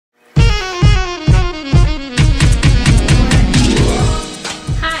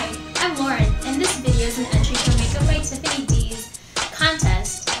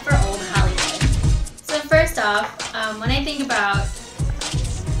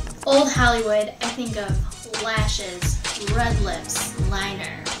old Hollywood, I think of lashes, red lips,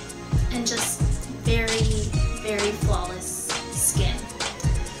 liner, and just very, very flawless skin.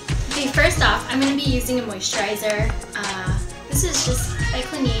 Okay, first off, I'm going to be using a moisturizer. This is just by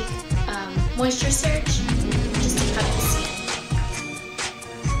Clinique, Moisture Surge, just to prep the skin.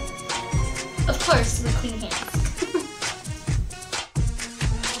 Of course, with clean hands.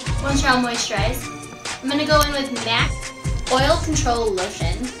 Once you're all moisturized, I'm going to go in with MAC Oil Control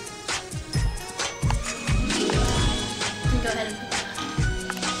Lotion. Go ahead and put that on.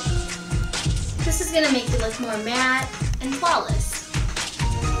 This is going to make you look more matte and flawless.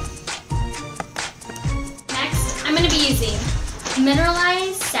 Next, I'm going to be using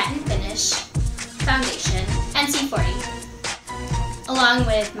Mineralized Satin Finish Foundation NC40 along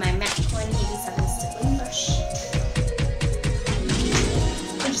with my MAC 187 stippling brush.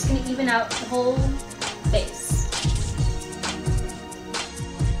 We're just going to even out the whole face.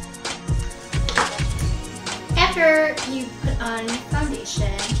 After you put on foundation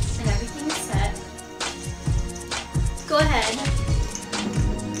and everything is set, go ahead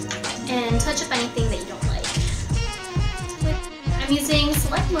and touch up anything that you don't like. I'm using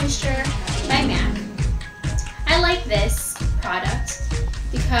Select Moisture by MAC. I like this product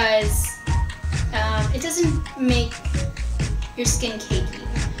because it doesn't make your skin cakey.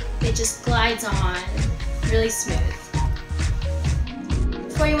 It just glides on really smooth.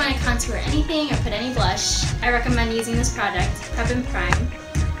 Before you want to contour anything or put any blush, I recommend using this product, Prep and Prime.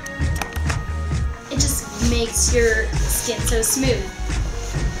 It just makes your skin so smooth.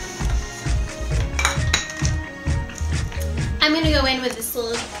 I'm going to go in with this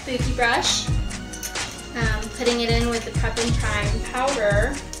little kabuki brush, putting it in with the Prep and Prime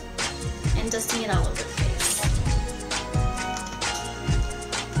powder and dusting it all over the face.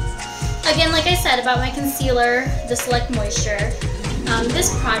 Again, like I said about my concealer, the Select Moisture,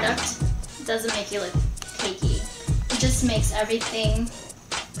 this product doesn't make you look cakey. It just makes everything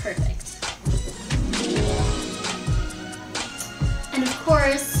perfect. And of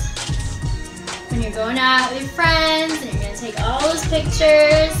course, when you're going out with your friends and you're going to take all those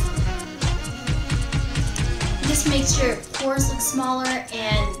pictures, it just makes your pores look smaller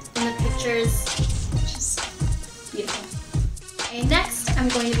and in the pictures, just beautiful. Okay, next I'm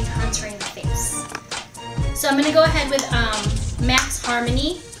going to be contouring the face. So I'm going to go ahead with Max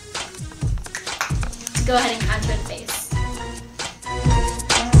Harmony to go ahead and contour the face.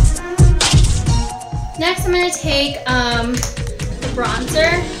 Next I'm going to take the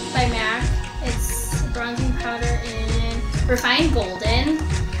bronzer by MAC. It's a bronzing powder in Refined Golden.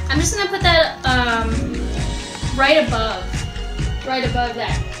 I'm just going to put that right above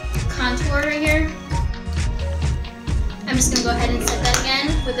that contour right here. I'm just going to go ahead and set that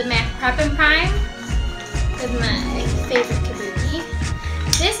again with the MAC Prep and Prime with my favorite kabuki.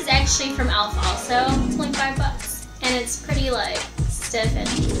 This is actually from e.l.f. also. It's only $5 and it's pretty like stiff and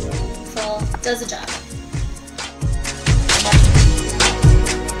full. Does the job.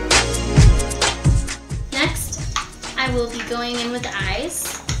 Next, I will be going in with the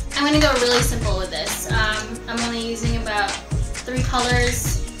eyes. I'm going to go really simple with this. I'm only using about 3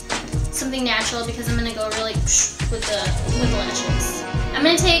 colors, something natural because I'm going to go really with the lashes. I'm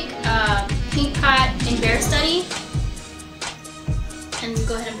going to take Pink Pot and Bear Study and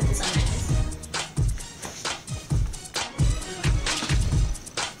go ahead and put this on my eyes.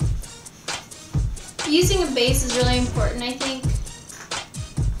 Using a base is really important, I think,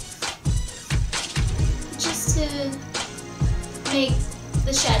 just to make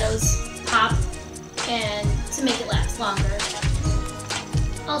the shadows pop and to make it last longer.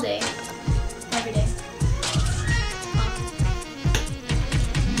 All day, every day.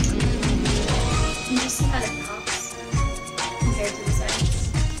 And you see how it pops compared to this eye.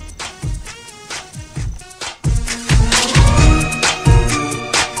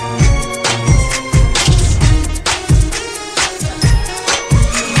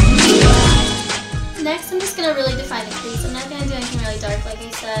 Next, I'm just going to really define the crease. I'm not going to do anything really dark like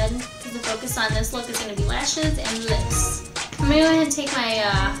I said, because the focus on this look is going to be lashes and lips. I'm going to go ahead and take my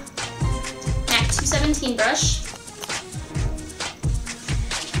MAC 217 brush,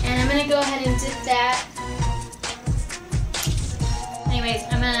 and I'm going to go ahead and dip that. Anyways,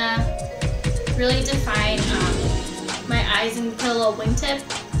 I'm going to really define my eyes and put a little wingtip.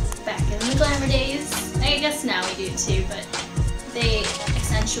 Back in the glamour days, I guess now we do too, but they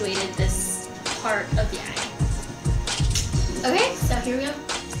accentuated this part of the eye. Okay, so here we go.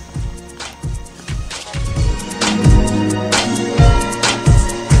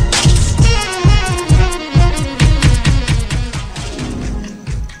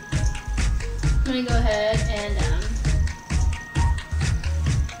 I'm gonna go ahead and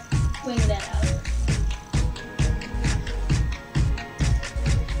swing that out.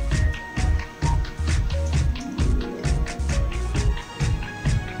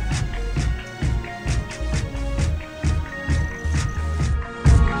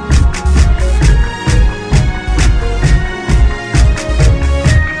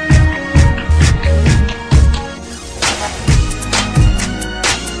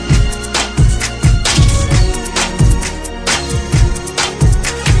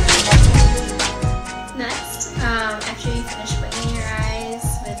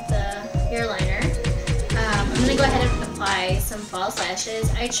 Some false lashes.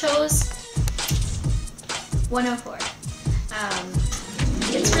 I chose 104.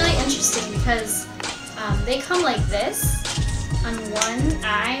 It's really interesting because they come like this on one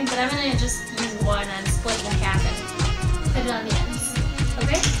eye, but I'm going to just use one and split it in half and put it on the ends.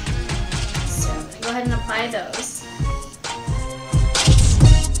 Okay? So I'm going to go ahead and apply those.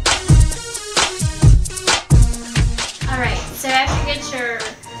 Alright, so after you get your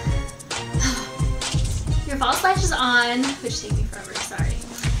false lashes on, which take me forever, sorry.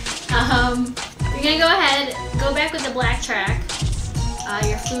 You're gonna go ahead, go back with the blacktrack,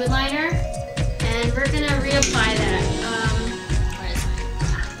 your fluidliner, and we're gonna reapply that. Where is mine?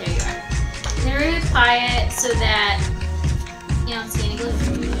 There you are. You're gonna reapply it so that you don't see any glue.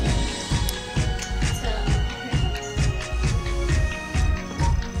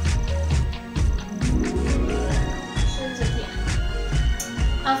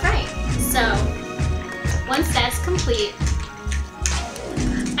 Alright, so once that's complete,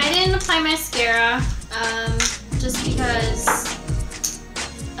 I didn't apply mascara just because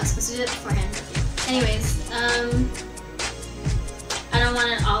I was supposed to do it beforehand. Anyways, I don't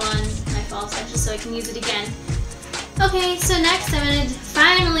want it all on my false lashes so I can use it again. Okay, so next I'm going to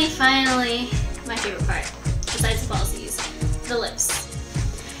finally, my favorite part, besides the falsies, the lips.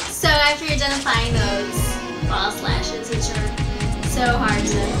 So after you're done applying those false lashes, which are so hard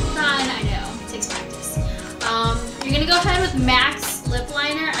to run, I know, it takes practice. You're going to go ahead with MAC's lip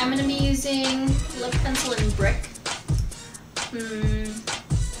liner. I'm going to be using lip pencil in Brick.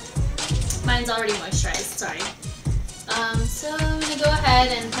 Mine's already moisturized, sorry. So I'm going to go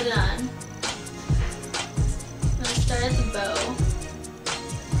ahead and put it on. I'm going to start at the bow.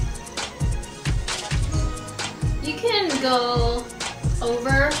 You can go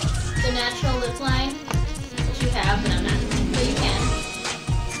over the natural lip line, which you have, but I'm not, but you can.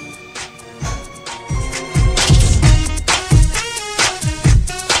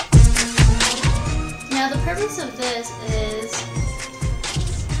 The purpose of this is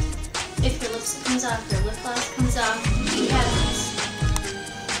if your lipstick comes off, your lip gloss comes off, you have this.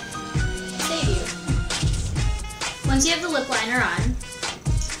 Save you. Once you have the lip liner on,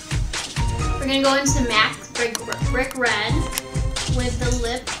 we're going to go into MAC Brick Red with the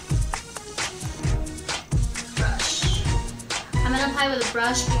lip brush. I'm going to apply with a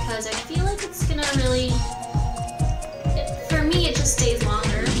brush because I feel like it's going to really, for me it just stays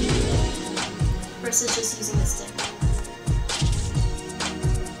longer versus just using the stick.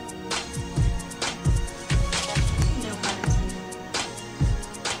 No pun intended.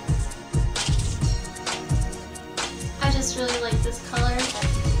 I just really like this color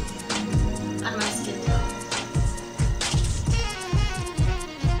on my skin tone.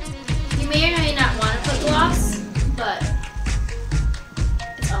 You may or may not want to put gloss, but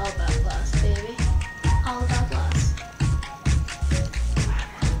it's all about gloss, baby. All about gloss.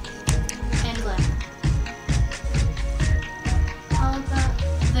 And glamour.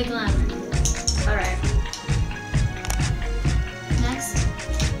 The glamour. Alright. Next,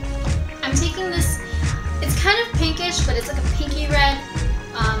 I'm taking this, it's kind of pinkish, but it's like a pinky red.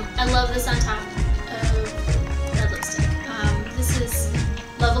 I love this on top of red lipstick. This is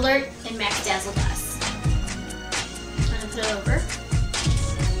Love Alert in MAC Dazzleglass. I'm going to put it over.